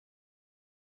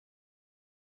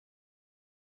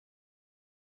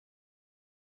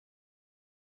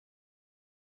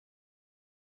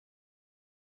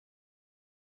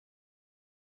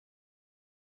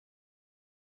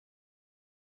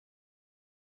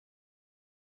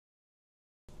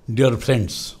Dear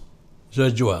friends, Jai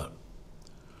Jawar.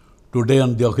 Today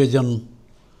on the occasion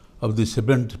of the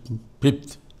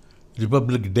 75th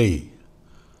Republic Day,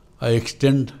 I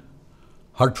extend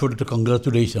heartfelt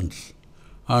congratulations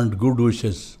and good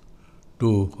wishes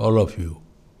to all of you.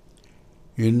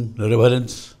 In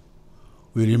reverence,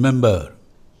 we remember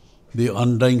the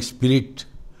undying spirit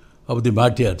of the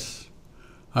martyrs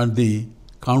and the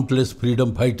countless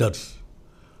freedom fighters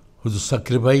whose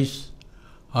sacrifice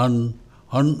and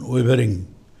unwavering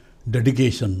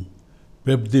dedication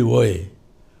paved the way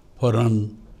for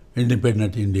an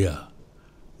independent India,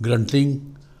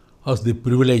 granting us the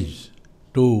privilege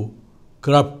to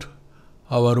craft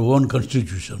our own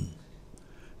constitution.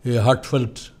 A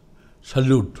heartfelt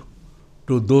salute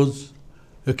to those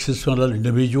exceptional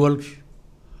individuals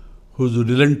whose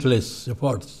relentless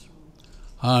efforts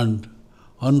and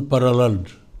unparalleled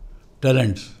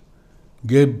talents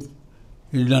gave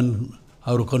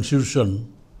our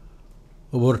constitution.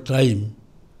 Over time,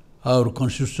 our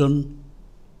constitution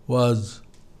was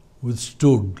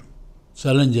withstood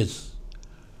challenges,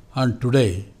 and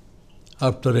today,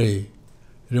 after a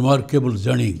remarkable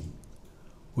journey,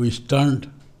 we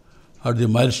stand at the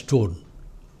milestone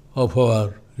of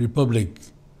our Republic,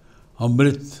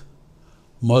 Amrit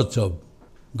Mahotsav.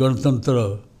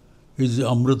 Ganatantra is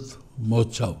Amrit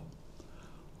Mahotsav.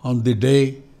 On the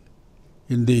day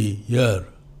in the year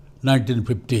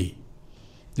 1950,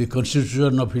 the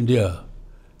Constitution of India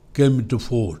came into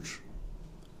force.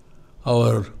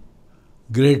 Our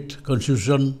great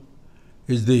Constitution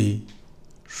is the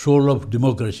soul of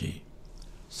democracy,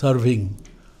 serving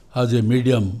as a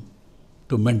medium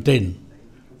to maintain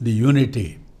the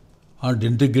unity and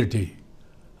integrity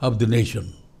of the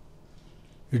nation.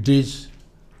 It is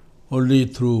only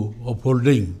through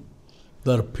upholding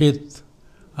their faith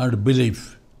and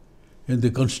belief in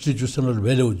the constitutional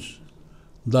values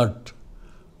that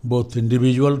both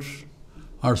individuals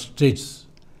and states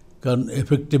can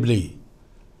effectively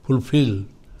fulfill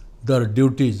their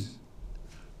duties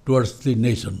towards the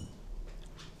nation.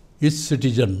 Each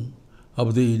citizen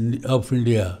of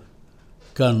India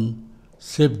can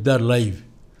shape their life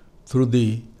through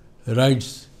the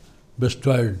rights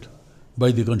bestowed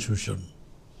by the Constitution.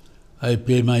 I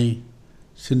pay my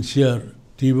sincere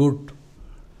tribute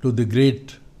to the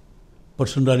great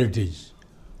personalities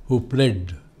who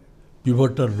played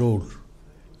pivotal role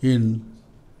in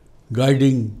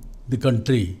guiding the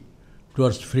country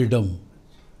towards freedom,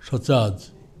 such as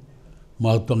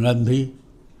Mahatma Gandhi,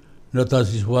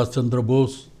 Netaji Subhash Chandra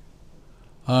Bose,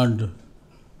 and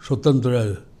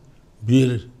Swatantra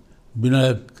Veer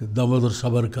Vinayak Damodar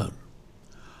Savarkar.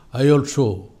 I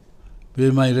also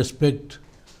pay my respect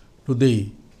to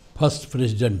the first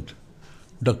President,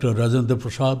 Dr. Rajendra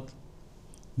Prasad,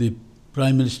 the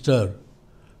Prime Minister,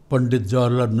 Pandit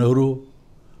Jawaharlal Nehru,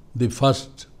 the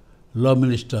first Law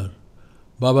Minister,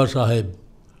 Baba Saheb,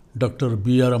 Dr.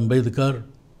 B.R. Ambedkar,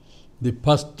 the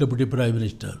first Deputy Prime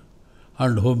Minister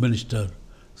and Home Minister,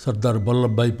 Sardar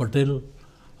Vallabhbhai Patel,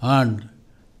 and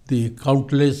the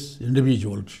countless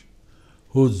individuals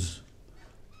whose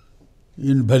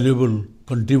invaluable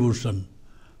contribution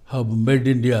have made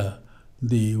India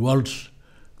the world's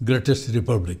greatest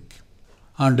republic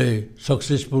and a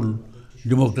successful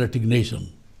democratic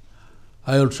nation.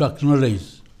 I also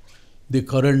acknowledge the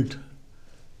current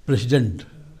President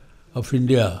of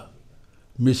India,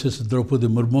 Mrs. Draupadi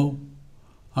Murmu,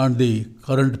 and the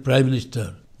current Prime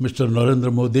Minister, Mr.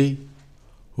 Narendra Modi,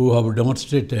 who have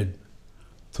demonstrated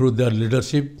through their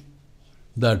leadership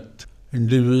that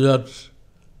individuals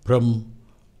from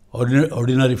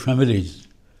ordinary families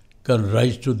can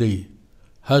rise to the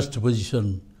highest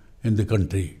position in the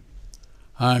country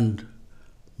and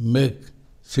make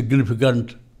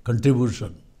significant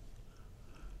contribution.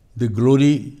 The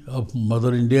glory of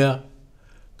Mother India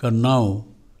can now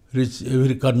reach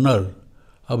every corner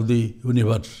of the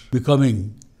universe,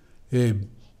 becoming a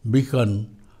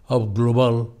beacon of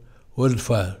global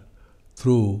welfare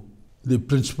through the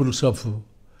principles of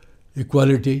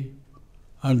equality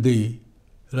and the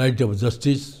right of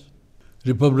justice.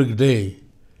 Republic Day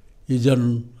is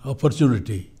an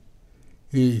opportunity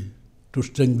to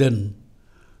strengthen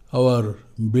our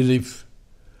belief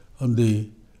on the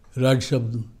rights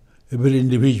of every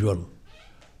individual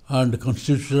and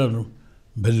constitutional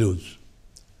values.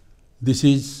 This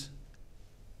is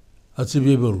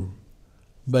achievable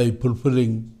by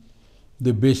fulfilling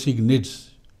the basic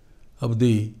needs of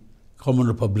the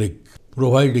common public,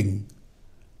 providing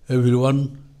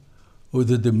everyone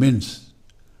with the means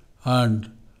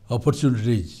and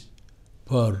opportunities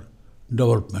for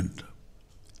development.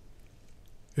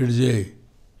 It is a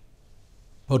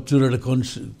fortunate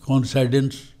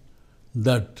coincidence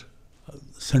that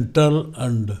central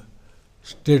and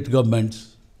state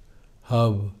governments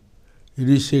have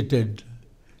initiated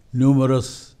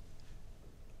numerous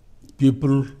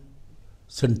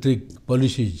people-centric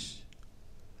policies,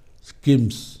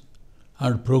 schemes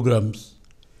and programs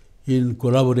in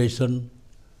collaboration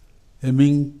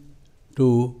aiming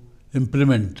to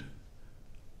implement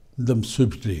them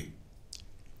swiftly.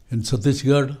 In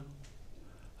Chhattisgarh,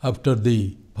 after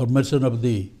the formation of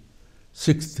the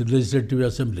 6th Legislative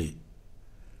Assembly,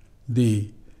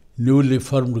 the newly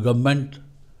formed government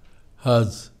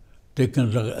has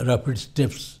taken rapid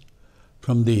steps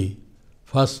from the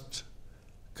first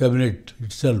cabinet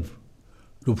itself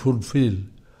to fulfill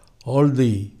all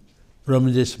the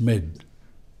promises made.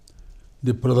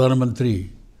 The Pradhan Mantri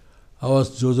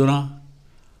Awas Yojana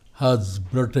has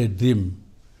brought a dream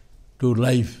to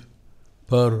life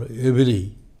for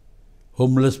every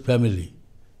homeless family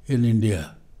in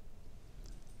India,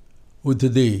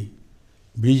 with the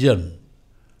vision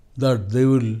that they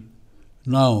will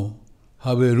now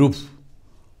have a roof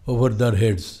over their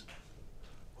heads.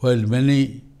 While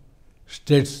many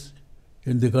states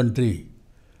in the country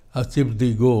achieved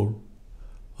the goal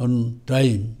on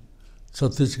time,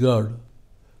 Chhattisgarh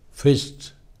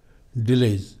faced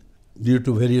delays due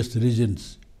to various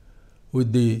reasons.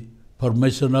 With the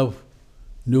formation of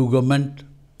new government,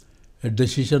 a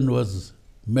decision was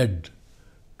made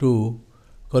to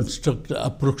construct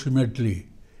approximately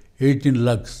 18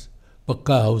 lakhs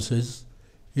Pakka houses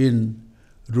in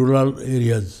rural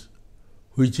areas,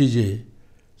 which is a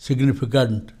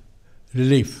significant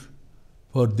relief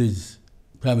for these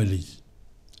families.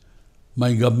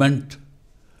 My government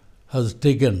has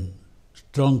taken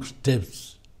strong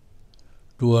steps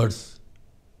towards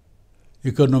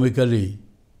economically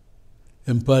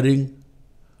empowering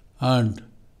and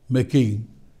making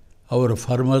our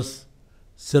farmers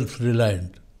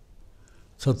self-reliant.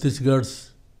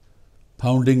 Chhattisgarh's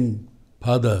founding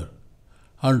father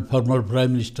and former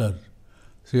Prime Minister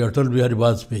Sri Atal Bihari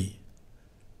Vajpayee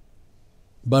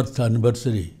birth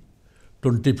anniversary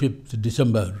 25th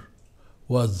December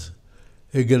was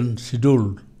again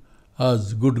scheduled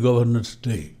as Good Governance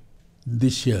Day.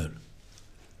 This year,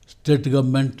 state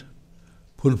government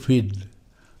fulfilled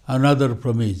another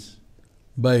promise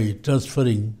by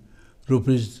transferring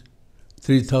rupees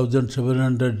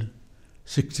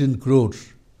 3,716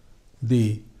 crores,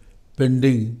 the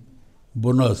pending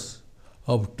bonus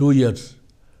of 2 years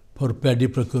for paddy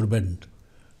procurement,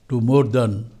 to more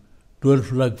than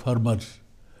 12 lakh farmers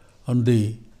on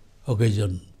the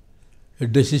occasion. A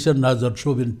decision has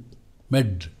also been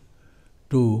made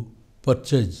to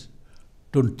purchase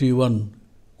 21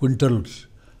 quintals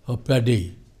of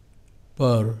paddy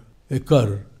per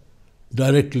acre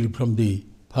directly from the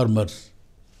farmers.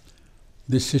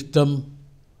 This system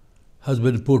has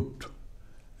been put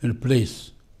in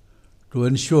place to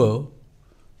ensure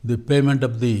the payment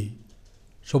of the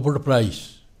support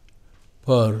price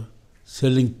for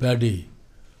selling paddy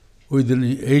within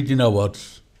 18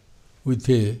 hours with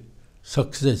a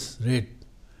success rate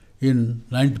in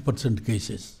 90%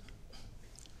 cases.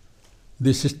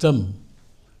 The system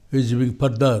is being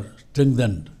further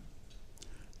strengthened.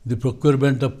 The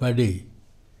procurement of paddy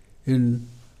in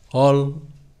all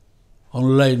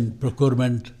online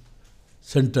procurement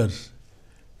centers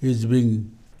is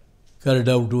being carried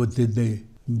out with the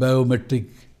biometric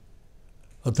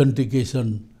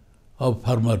authentication of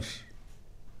farmers.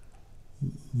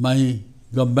 My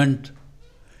government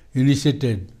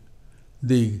initiated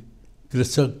the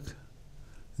Krishak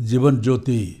Jivan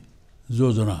Jyoti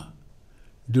Yojana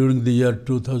during the year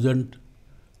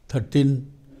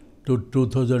 2013 to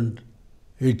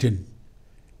 2018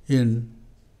 in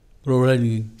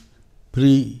providing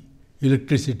free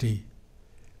electricity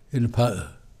in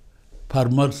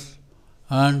farmers,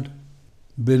 and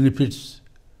benefits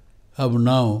have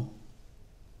now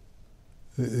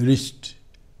reached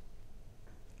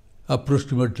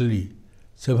approximately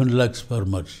 7 lakhs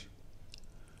farmers.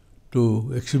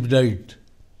 To expedite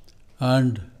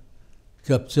and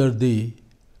capture the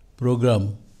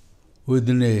program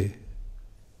within a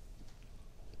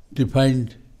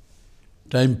defined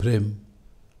time frame,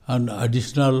 an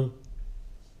additional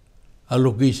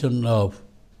allocation of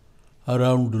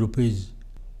around rupees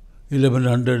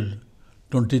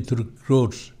 1123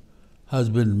 crores has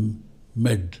been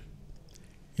made,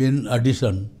 in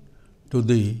addition to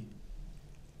the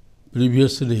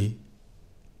previously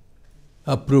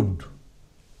approved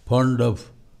fund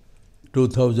of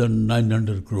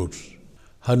 2,900 crores.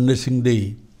 Harnessing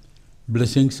the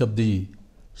blessings of the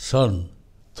sun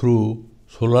through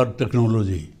solar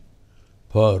technology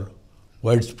for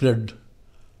widespread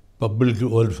public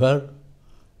welfare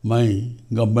My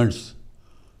government's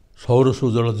Saur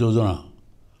Sujala Yojana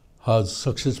has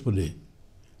successfully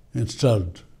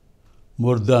installed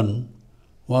more than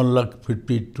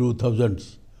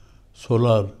 1,52,000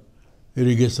 solar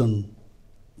irrigation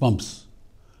pumps,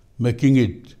 making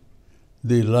it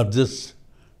the largest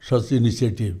such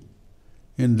initiative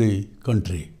in the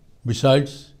country.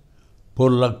 Besides,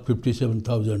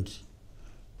 4,57,000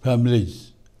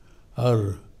 families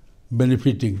are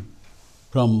benefiting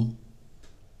from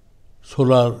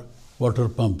solar water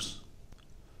pumps.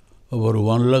 Over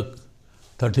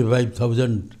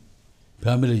 1,35,000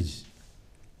 families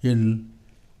in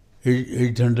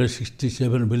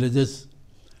 867 villages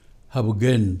have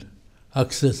gained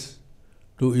access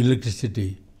to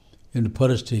electricity in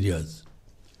forest areas.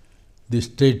 The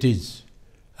state is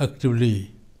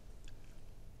actively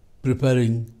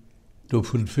preparing to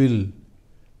fulfill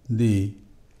the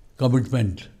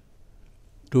commitment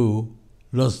to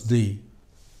launch the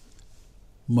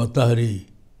Matahari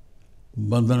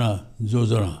Bandhana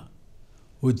Yojana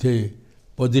with a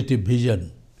positive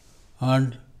vision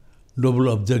and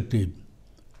noble objective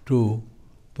to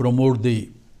promote the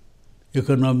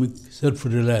economic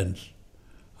self-reliance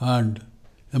and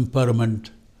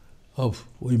empowerment of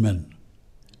women.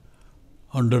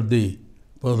 Under the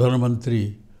Pradhan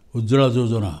Mantri Ujjwala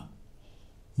Yojana,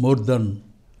 more than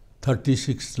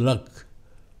 36 lakh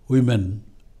women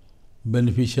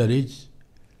beneficiaries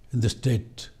in the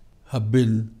state have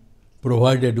been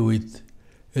provided with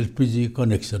LPG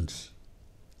connections.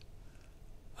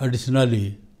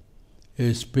 Additionally,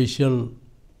 a special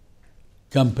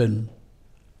campaign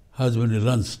has been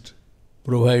launched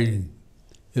providing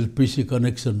LPG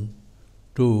connection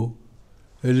to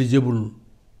eligible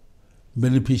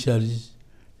beneficiaries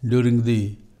during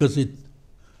the Vikasit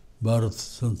Bharat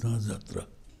Sanskar Yatra.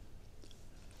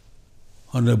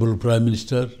 Honorable Prime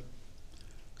Minister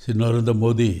Shri Narendra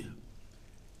Modi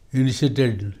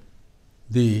initiated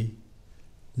the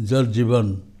Jal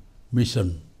Jeevan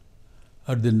mission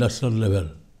at the national level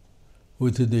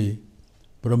with the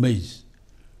promise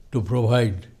to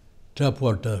provide tap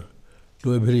water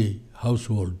to every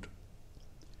household.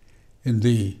 In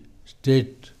the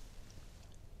state,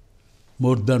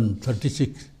 more than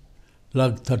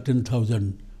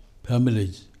 36,13,000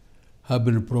 families have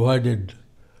been provided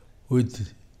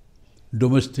with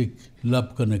domestic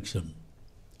lab connection.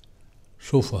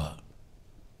 So far,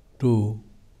 to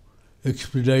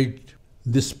expedite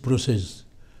this process,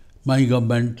 my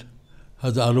government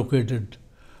has allocated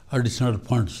additional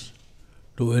funds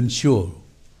to ensure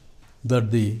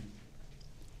that the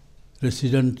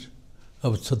residents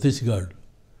of Chhattisgarh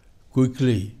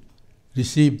quickly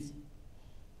receive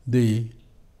the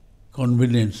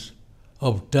convenience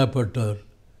of tap water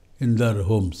in their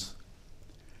homes.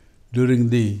 During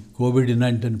the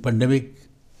COVID-19 pandemic,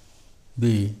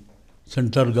 the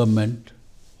central government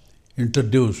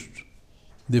introduced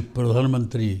the Pradhan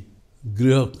Mantri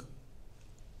Griha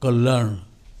Kalyan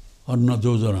Anna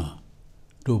Yojana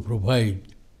to provide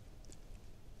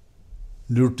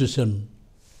nutrition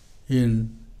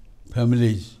in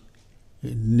families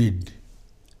in need.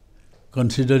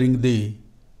 Considering the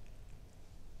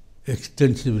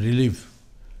extensive relief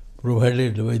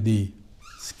provided by the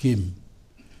scheme,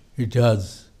 it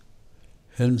has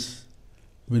hence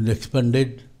been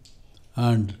expanded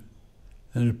and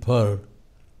for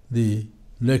the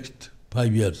next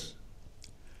 5 years,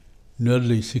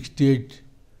 nearly 68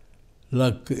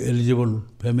 lakh eligible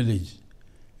families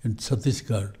in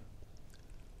Chhattisgarh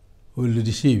will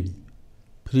receive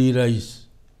free rice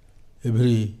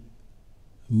every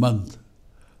month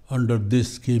under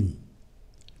this scheme.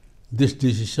 This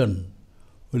decision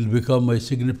will become a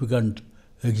significant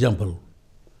example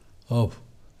of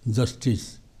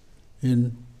justice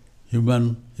in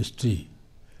human history,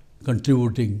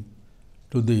 contributing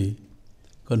to the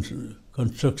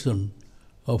construction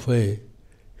of a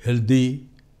healthy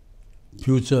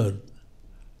future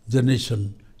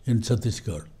generation in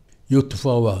Chhattisgarh. Youth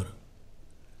power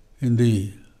in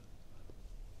the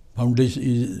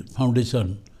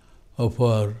foundation of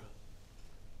our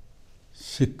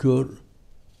secure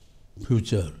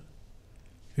future.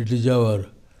 It is our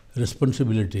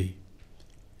responsibility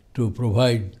to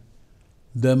provide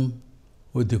them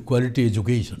with a quality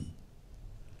education,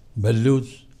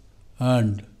 values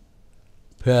and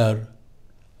fair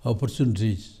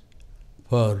opportunities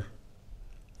for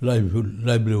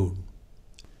livelihood.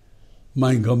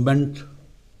 My government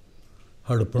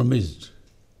had promised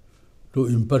to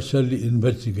impartially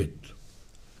investigate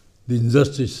the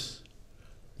injustice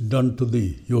done to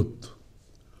the youth.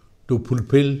 To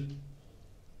fulfill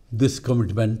this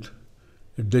commitment,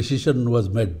 a decision was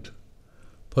made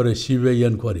for a CBI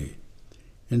inquiry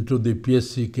into the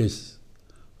PSC case,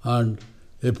 and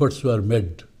efforts were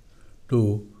made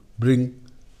to bring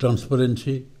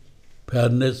transparency,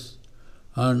 fairness,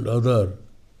 and other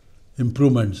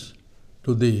improvements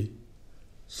to the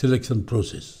selection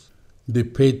process. The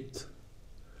faith,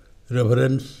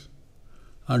 reverence,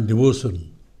 and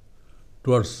devotion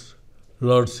towards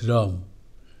Lord Sri Ram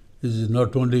is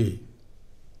not only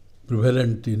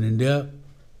prevalent in India,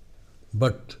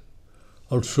 but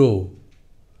also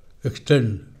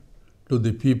extend to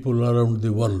the people around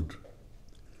the world.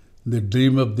 They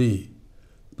dream of the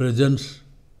presence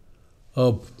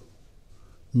of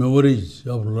memories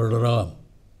of Lord Ram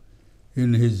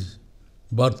in his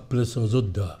birthplace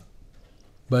Ajodhya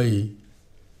by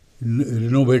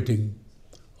renovating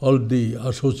all the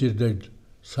associated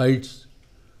sites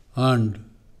and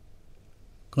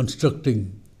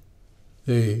constructing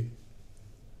a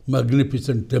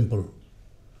magnificent temple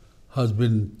has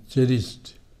been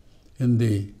cherished in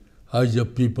the eyes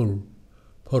of people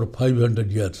for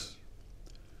 500 years.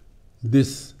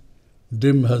 This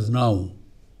dream has now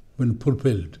been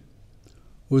fulfilled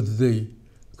with the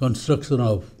construction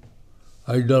of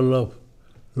idol of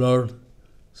Lord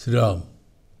Sri Ram.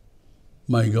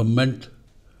 My government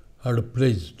had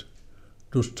pledged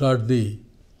to start the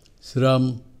Sri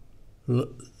Ram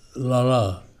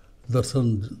Lala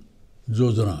Darshan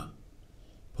Yojana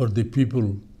for the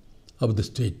people of the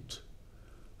state,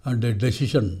 and a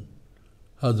decision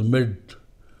has made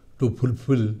to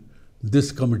fulfill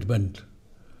this commitment.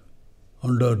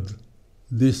 Under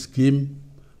this scheme,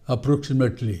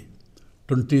 approximately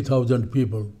 20,000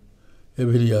 people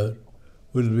every year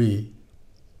will be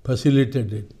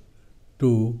facilitated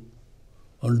to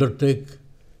undertake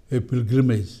a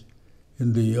pilgrimage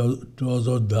to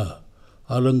Ajodhya,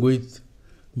 along with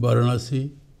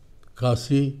Varanasi,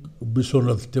 Kashi,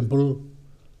 Vishwanath Temple,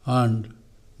 and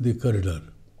the corridor.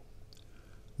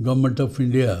 Government of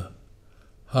India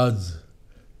has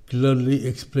clearly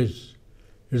expressed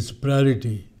its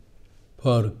priority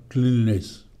for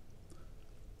cleanliness.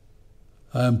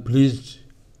 I am pleased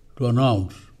to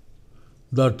announce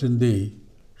that in the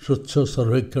Swachh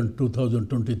Sarvekshan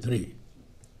 2023,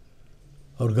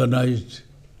 organized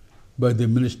by the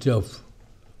Ministry of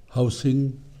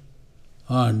Housing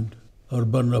and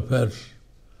Urban Affairs,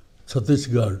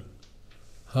 Chhattisgarh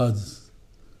has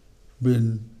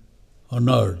been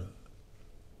honored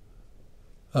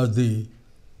as the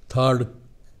third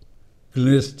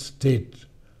cleanest state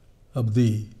of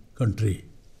the country.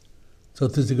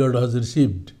 Chhattisgarh has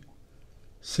received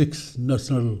 6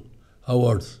 national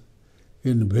awards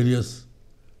in various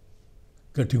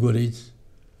categories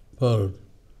for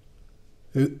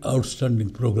outstanding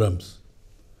programs.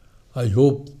 I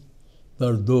hope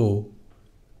that though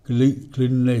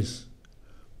cleanliness,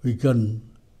 we can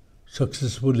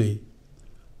successfully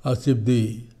achieve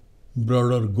the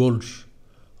broader goals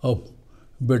of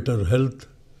better health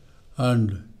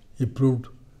and improved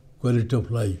quality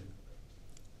of life.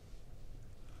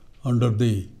 Under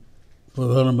the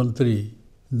Pradhan Mantri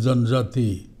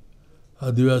Janjati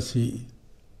Adivasi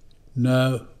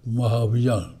Nyaya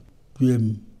Mahabhiyan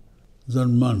PM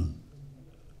Janman,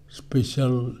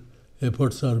 special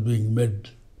efforts are being made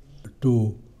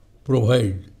to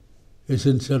provide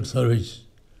essential service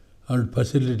and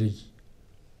facilities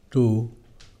to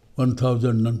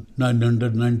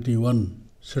 1,991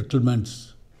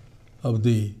 settlements of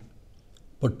the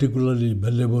particularly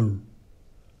valuable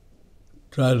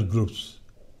trial groups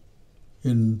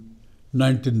in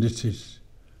 19 districts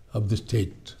of the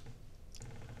state.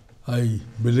 I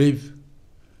believe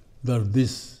that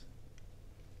this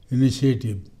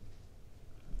initiative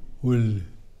will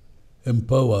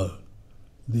empower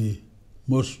the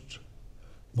most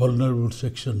vulnerable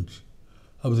sections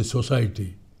of the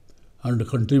society and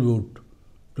contribute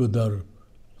to their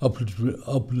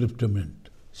upliftment.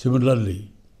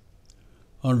 Similarly,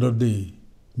 under the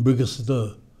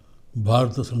Vikasita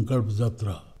Bharata Sankalp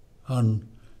Jatra, an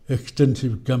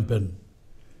extensive campaign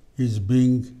is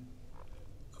being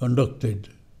conducted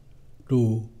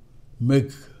to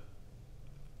make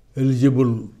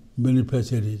eligible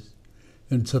beneficiaries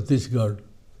in Chhattisgarh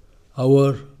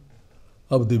aware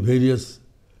of the various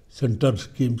center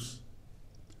schemes.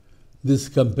 This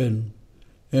campaign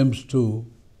aims to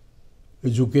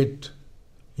educate,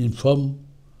 inform,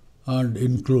 and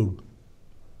include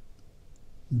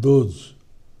those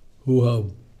who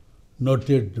have not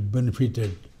yet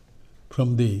benefited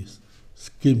from the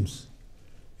schemes,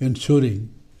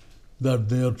 ensuring that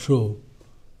they also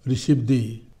receive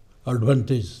the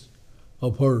advantage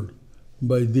offered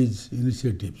by these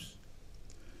initiatives.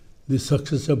 The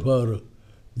success of our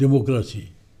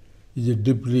democracy is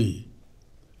deeply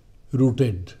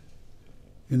rooted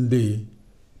in the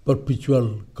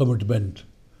perpetual commitment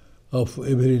of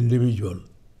every individual,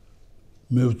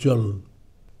 mutual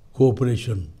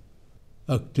cooperation,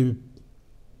 active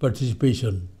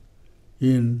participation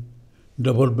in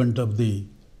development of the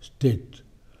state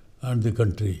and the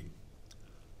country,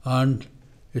 and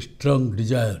a strong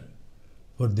desire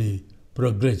for the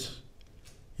progress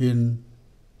in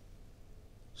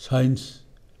science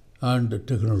and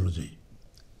technology.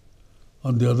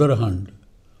 On the other hand,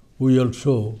 we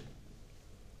also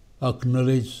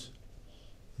acknowledge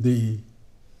the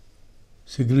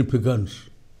significance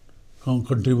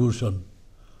contribution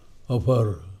of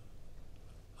our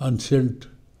ancient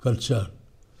culture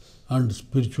and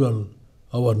spiritual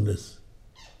awareness,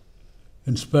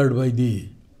 inspired by the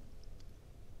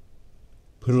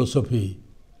philosophy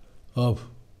of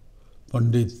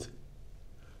Pandit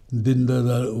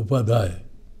Dindayal Upadhyay,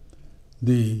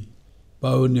 the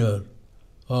pioneer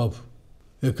of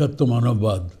Ekatva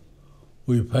Manavvad.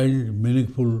 We find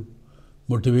meaningful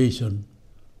motivation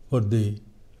for the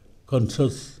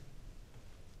conscious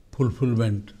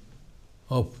fulfillment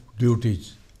of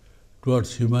duties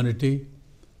towards humanity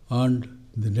and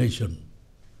the nation.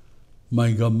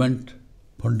 My government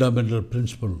fundamental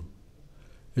principle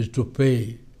is to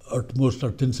pay utmost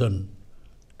attention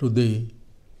to the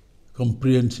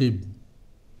comprehensive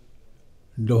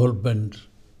development,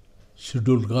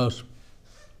 scheduled castes,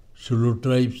 scheduled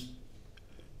tribes,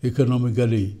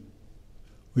 economically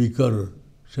weaker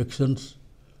sections,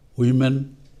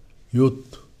 women,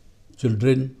 youth,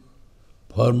 children,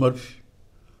 farmers,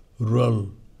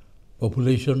 rural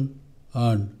population,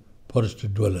 and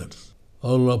forest dwellers.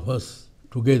 All of us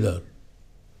together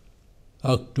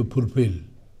act to fulfill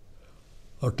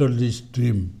Atalji's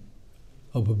dream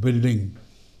of building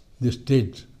the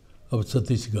state of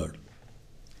Chhattisgarh.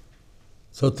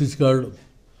 Chhattisgarh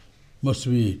must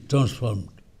be transformed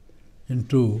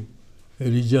into a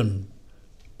region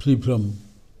free from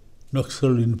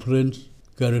Naxal influence,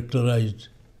 characterized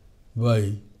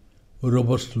by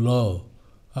robust law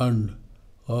and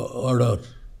order,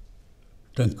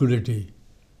 tranquility,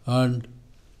 and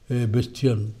a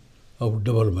bastion of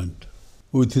development.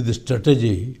 With the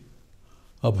strategy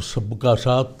of सबका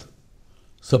साथ,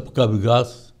 सबका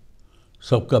विकास,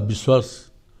 सबका विश्वास,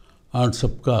 and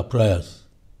सबका प्रयास,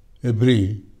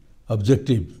 every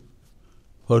objective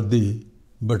for the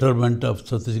betterment of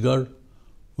Chhattisgarh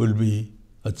will be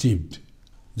achieved.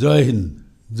 Jai Hind,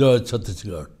 Jai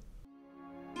Chhattisgarh.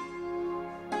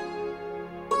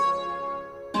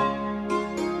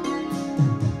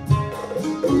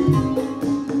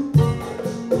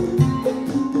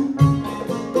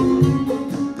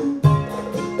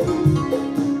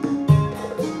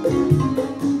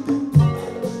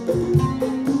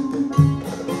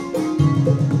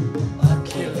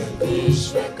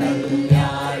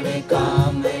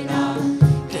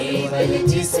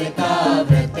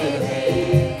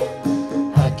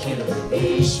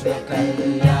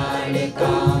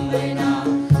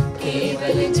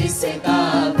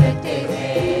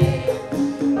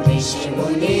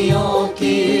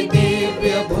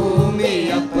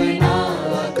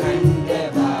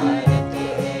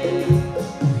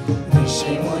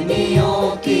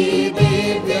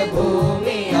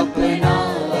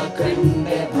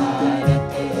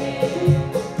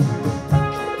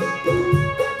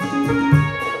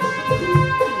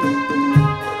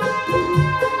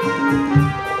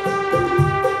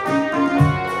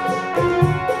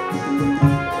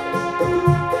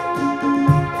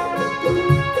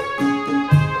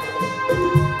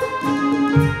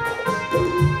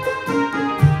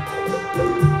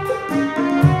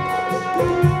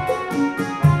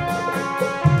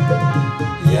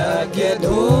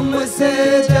 धूम से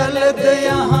जलद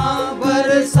यहाँ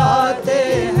बरसाते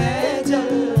हैं जल,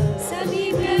 सभी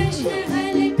प्रश्न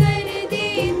हल कर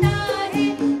देता है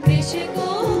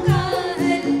कृषकों का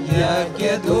हल। यज्ञ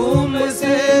धूम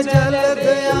से जलद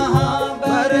यहाँ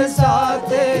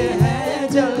बरसाते हैं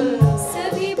जल,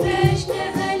 सभी प्रश्न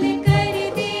हल कर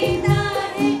देता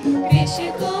है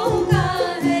कृषकों का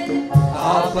हल।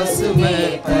 आपस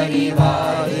में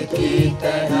परिवार की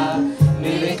तरह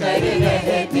मिलकर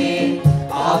रहते,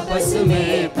 आपस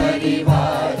में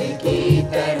परिवार की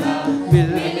तरह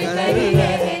मिलकर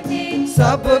रहते,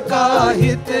 सबका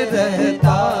हित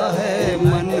रहता है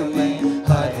मन में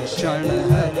हर क्षण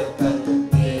हर पल।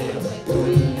 देव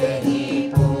तुल्य ही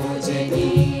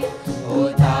पूजनीय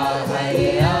होता हर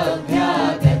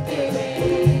अभ्यागत है,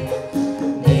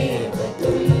 देव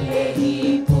तुल्य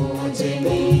ही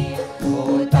पूजनीय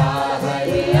होता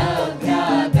हर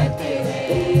अभ्यागत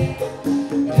है।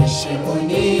 ऋषि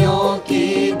मुनियों की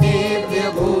दिव्य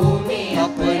भूमि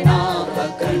अपना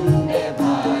अखंड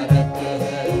भारत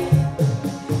है,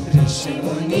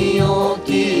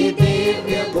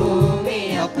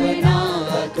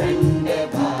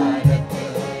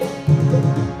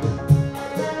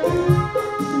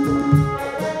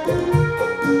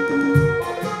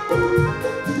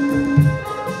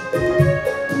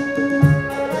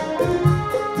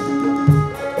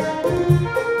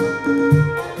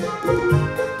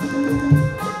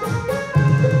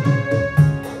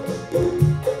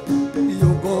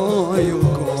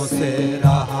 युगों से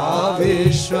रहा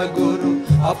विश्व गुरु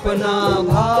अपना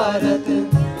भारत।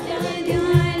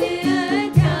 ध्यान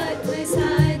अध्यात्म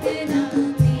साधना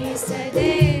में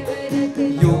सदैव रत।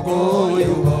 युगों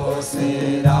युगों से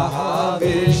रहा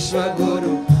विश्व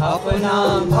गुरु अपना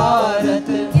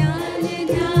भारत। ध्यान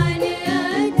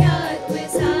अध्यात्म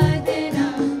साधना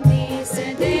में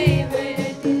सदैव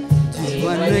रत।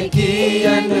 जीवन की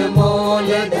अनमोल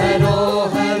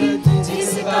धरोहर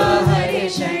जिसका हर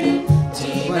क्षण,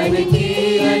 जीवन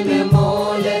की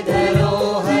अनमोल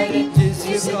धरोहर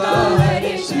जिसका हर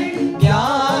क्षण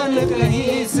ज्ञान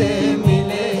कहीं से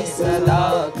मिले सदा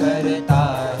करता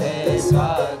है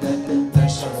स्वागत।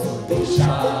 दशों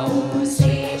दिशाओं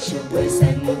से शुभ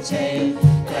संचय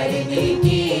करने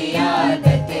की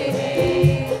आदत है।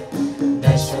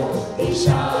 दशों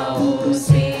दिशाओं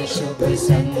से शुभ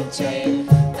संचय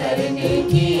करने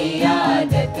की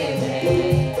आदत है।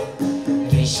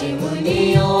 ऋषि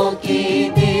मुनियों की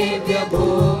दिव्य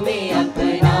भूमि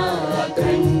अपना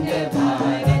अखंड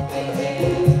भारत है।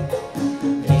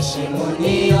 ऋषि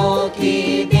मुनियों की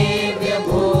दिव्य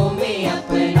भूमि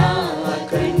अपना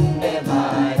अखंड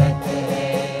भारत है।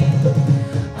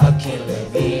 अखिल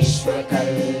विश्व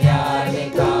कल्याण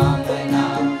कामना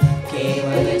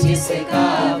केवल जिसका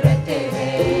व्रत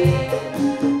है।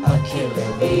 अखिल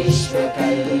विश्व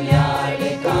कल्याण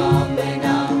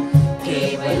कामना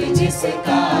केवल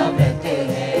जिसका व्रत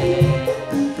है।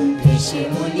 ऋषि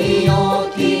मुनियों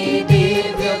की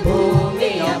दिव्य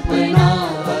भूमि अपना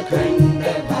अखंड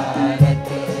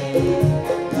भारत है।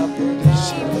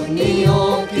 ऋषि मुनियों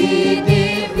की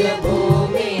दिव्य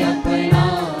भूमि अपना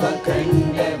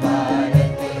अखंड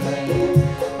भारत है।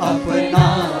 अपना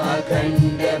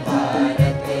अखंड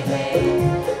भारत है।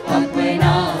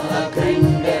 अपना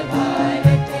अखंड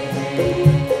भारत है।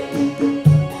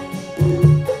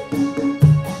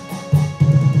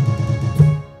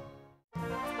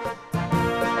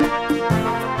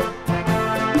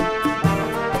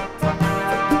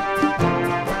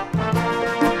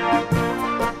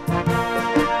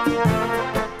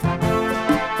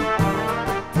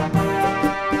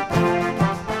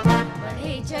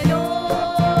 बढ़े चलो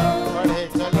बढ़े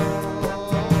चलो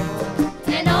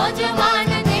ए नौजवान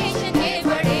देश के,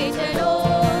 बढ़े चलो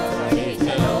बढ़े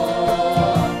चलो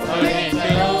बढ़े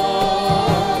चलो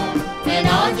ए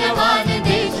नौजवान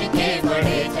देश के,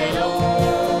 बढ़े चलो।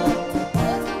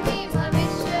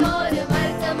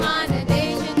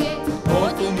 हो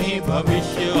तुम्ही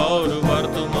भविष्य और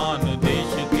वर्तमान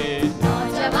देश के।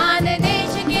 नौजवान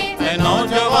देश के, ए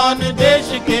नौजवान देश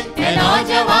के ए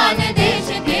नौजवान देश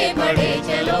के, बढ़े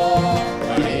चलो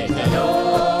बढ़े चलो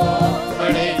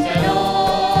बढ़े चलो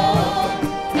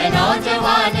ए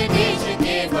नौजवान देश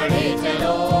के, बढ़े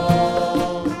चलो।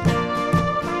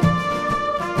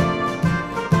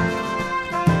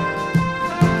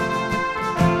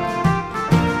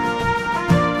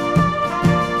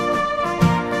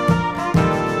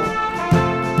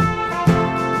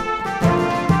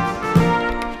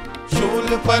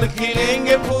 शूल पर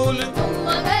खिलेंगे फूल, तुम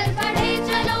अगर बढ़े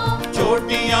चलो,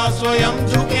 चोटियां स्वयं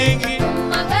झुकेंगी।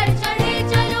 तुम अगर चढ़े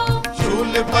चलो,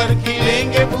 शूल पर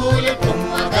खिलेंगे फूल, तुम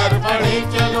अगर बढ़े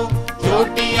चलो,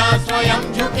 चोटियां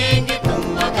स्वयं झुकेंगी।